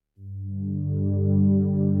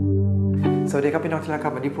สวัสดีครับพี่น้องที่รักครั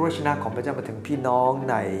บวันนี้พระวจนะของพระเจ้ามาถึงพี่น้อง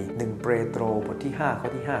ใน1เปโตรบทที่5ข้อ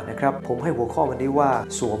ที่5นะครับผมให้หัวข้อวันนี้ว่า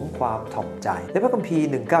สวมความถ่อมใจในพระคัมภีร์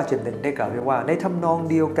1971ได้กล่าวไว้ว่าในทำนอง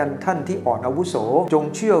เดียวกันท่านที่อ่อนอาวุโสจง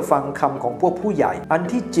เชื่อฟังคำของพวกผู้ใหญ่อัน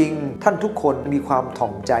ที่จริงท่านทุกคนมีความถ่อ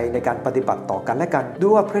มใจในการปฏิบัติต่อกันและกันด้ว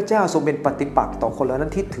ยว่าพระเจ้าทรงเป็นปฏิปักษ์ต่อคนเหล่านั้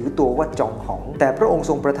นที่ถือตัวว่าจองหองแต่พระองค์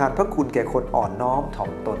ทรงประทานพระคุณแก่คนอ่อนน้อมถ่อ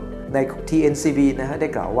มตนใน TNCB ได้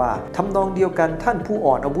กล่าวว่าทำนองเดียวกันท่านผู้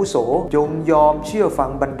อ่อนอาวุโสจงยอมเชื่อฟั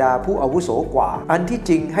งบรรดาผู้อาวุโสกว่าอันที่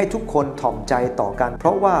จริงให้ทุกคนถ่อมใจต่อกันเพร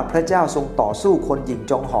าะว่าพระเจ้าทรงต่อสู้คนหยิ่ง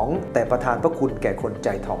จองหองแต่ประทานพระคุณแก่คนใจ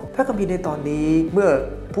ถ่อมพระคัมภีร์ในตอนนี้เมื่อ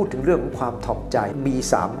พูดถึงเรื่องของความถ่อมใจมี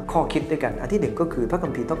3ข้อคิดด้วยกันอันที่1ก็คือพระคั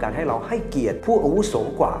มภีร์ต้องการให้เราให้เกียรติผู้อาวุโส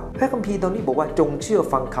กว่าพระคัมภีร์ตอนนี้บอกว่าจงเชื่อ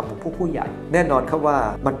ฟังคำของผู้ใหญ่แน่นอนครับว่า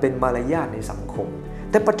มันเป็นมารยาทในสังคม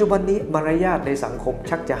แต่ปัจจุบันนี้มารยาทในสังคม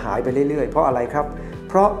ชักจะหายไปเรื่อยๆเพราะอะไรครับ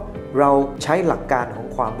เพราะเราใช้หลักการของ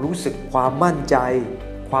ความรู้สึกความมั่นใจ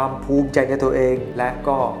ความภูมิใจในตัวเองและ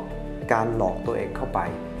ก็การหลอกตัวเองเข้าไป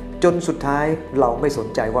จนสุดท้ายเราไม่สน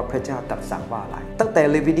ใจว่าพระเจ้าตรัสสั่งว่าอะไรตั้งแต่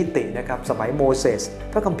เลวีนิตินะครับสมัยโมเสส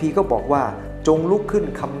พระคัมภีร์ก็บอกว่าจงลุกขึ้น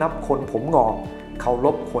คำนับคนผมงอกเคาร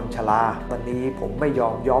พคนชราวันนี้ผมไม่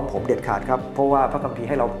ย้อมผมเด็ดขาดครับเพราะว่าพระคัมภีร์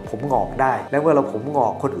ให้เราผมงอกได้และเมื่อเราผมงอ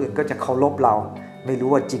กคนอื่นก็จะเคารพเราไม่รู้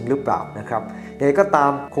ว่าจริงหรือเปล่านะครับยังไงก็ตา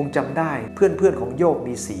มคงจำได้เพื่อนของโยบ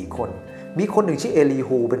มี4คนมีคนหนึ่งชื่อเอลี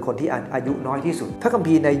ฮูเป็นคนที่อายุน้อยที่สุดพระคัม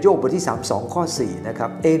ภีร์ในโยบบทที่32ข้อ4นะครับ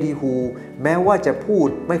เอลีฮูแม้ว่าจะพูด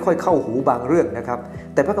ไม่ค่อยเข้าหูบางเรื่องนะครับ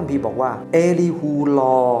แต่พระคัมภีร์บอกว่าเอลีฮูร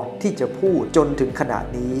อที่จะพูดจนถึงขนาด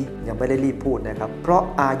นี้ยังไม่ได้รีบพูดนะครับเพราะ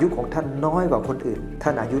อายุของท่านน้อยกว่าคนอื่นท่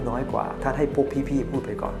านอายุน้อยกว่าท่านให้พวกพี่ๆพูดไ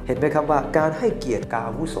ปก่อนเห็นไหมครับว่าการให้เกียรติกา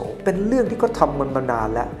อาวุโสเป็นเรื่องที่เขาทำมันมานาน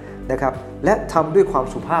แล้วนะครับและทำด้วยความ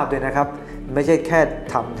สุภาพด้วยนะครับไม่ใช่แค่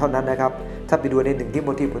ทำเท่านั้นนะครับถ้าไปดูใน1ทิโม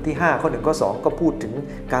ธีบทที่5ข้อ1ข้อ2ก็พูดถึง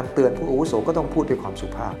การเตือนผู้อาวุโสก็ต้องพูดด้วยความสุ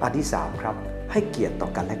ภาพอันที่3ครับให้เกียรติต่อ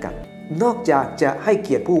กันและกันนอกจากจะให้เ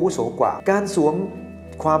กียรติผู้อาวุโสกว่าการสวม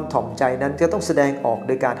ความถ่อมใจนั้นจะต้องแสดงออกโ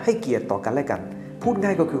ดยการให้เกียรติต่อกันและกันพูดง่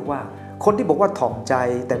ายก็คือว่าคนที่บอกว่าถ่อมใจ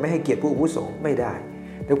แต่ไม่ให้เกียรติผู้อาวุโสไม่ได้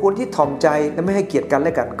แต่คนที่ถ่อมใจและไม่ให้เกียรติกันแล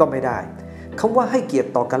ะกันก็ไม่ได้คำว่าให้เกียรติ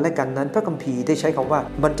ต่อกันและกันนั้นพระคัมภีร์ได้ใช้คำว่า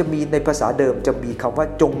มันจะมีในภาษาเดิมจะมีคำว่า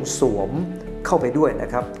จงสวมเข้าไปด้วยน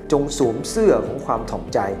ะครับจงสวมเสื้อของความถ่อม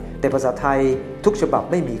ใจแต่ภาษาไทยทุกฉบับ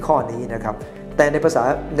ไม่มีข้อนี้นะครับแต่ในภาษ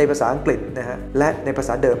าอังกฤษนะฮะและในภาษ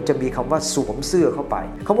าเดิมจะมีคำว่าสวมเสื้อเข้าไป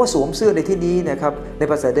คำว่าสวมเสื้อในที่นี้นะครับใน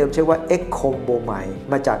ภาษาเดิมใช้ว่า ekkombomai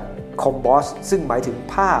มาจาก kombos ซึ่งหมายถึง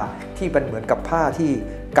ผ้าที่เป็นเหมือนกับผ้าที่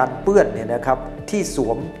กันเปื้อนเนี่ยนะครับที่ส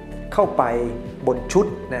วมเข้าไปบนชุด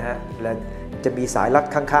นะฮะและจะมีสายรัด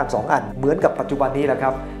ข้างๆ2อันเหมือนกับปัจจุบันนี้แหละค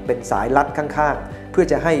รับเป็นสายรัดข้างๆเพื่อ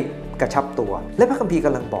จะให้กระชับตัวและพระคัมภีร์ก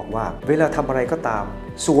ำลังบอกว่าเวลาทำอะไรก็ตาม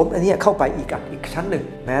สวมอันนี้เข้าไปอีกชั้นหนึ่ง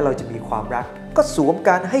แม้เราจะมีความรักก็สวมก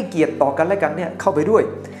ารให้เกียรติต่อกันและกันเนี่ยเข้าไปด้วย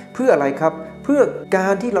เพื่ออะไรครับเพื่อกา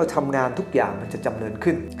รที่เราทำงานทุกอย่างมันจะดำเนิน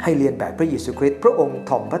ขึ้นให้เรียนแบบพระเยซูคริสต์พระองค์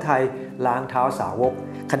ถ่อมพระทัยล้างเท้าสาวก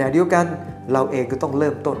ขณะเดียวกันเราเองก็ต้องเ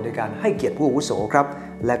ริ่มต้นโดยการให้เกียรติผู้อาวุโสครับ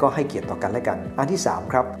และก็ให้เกียรติต่อกันและกันอันที่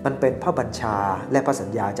3ครับมันเป็นพระบัญชาและพระสัญ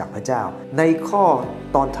ญาจากพระเจ้าในข้อ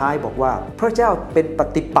ตอนท้ายบอกว่าพระเจ้าเป็นป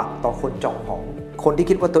ฏิปักษ์ต่อคนจองหองคนที่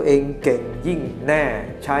คิดว่าตัวเองเก่งยิ่งแน่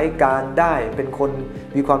ใช้การได้เป็นคน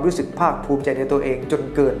มีความรู้สึกภาคภูมิใจในตัวเองจน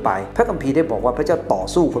เกินไปพระคัมภีร์ได้บอกว่าพระเจ้าต่อ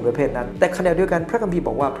สู้คนประเภทนั้นแต่ขณะเดียวกันพระคัมภีร์บ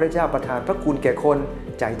อกว่าพระเจ้าประทานพระคุณแก่คน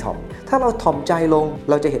ใจถ่อมถ้าเราถ่อมใจลง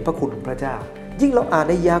เราจะเห็นพระคุณของพระเจ้ายิ่งเราอ่าน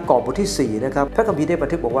ในยากอบบทที่4นะครับพระคัมภีร์ได้บัน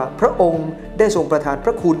ทึกบอกว่าพระองค์ได้ทรงประทานพ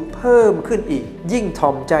ระคุณเพิ่มขึ้นอีกยิ่งถ่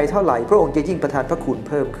อมใจเท่าไหร่พระองค์จะยิ่งประทานพระคุณ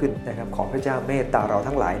เพิ่มขึ้นนะครับขอพระเจ้าเมตตาเรา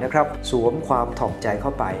ทั้งหลายนะครับสวมความถ่อมใจเข้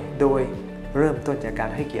าไปโดยเริ่มต้นจากการ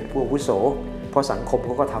ให้เกียรติผู้อาวุโสเพราะสังคมเข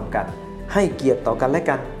าก็ทำกันให้เกียรติต่อกันและ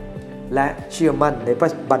กันและเชื่อมั่นในพระ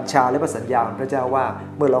บัญชาและพระสัญญาของพระเจ้าว่า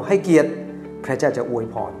เมื่อเราให้เกียรติพระเจ้าจะอวย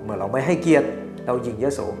พรเมื่อเราไม่ให้เกียรติเราหยิ่งย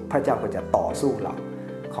โสพระเจ้าก็จะต่อสู้เรา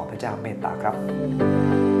ขอพระเจ้าเมตตาครับ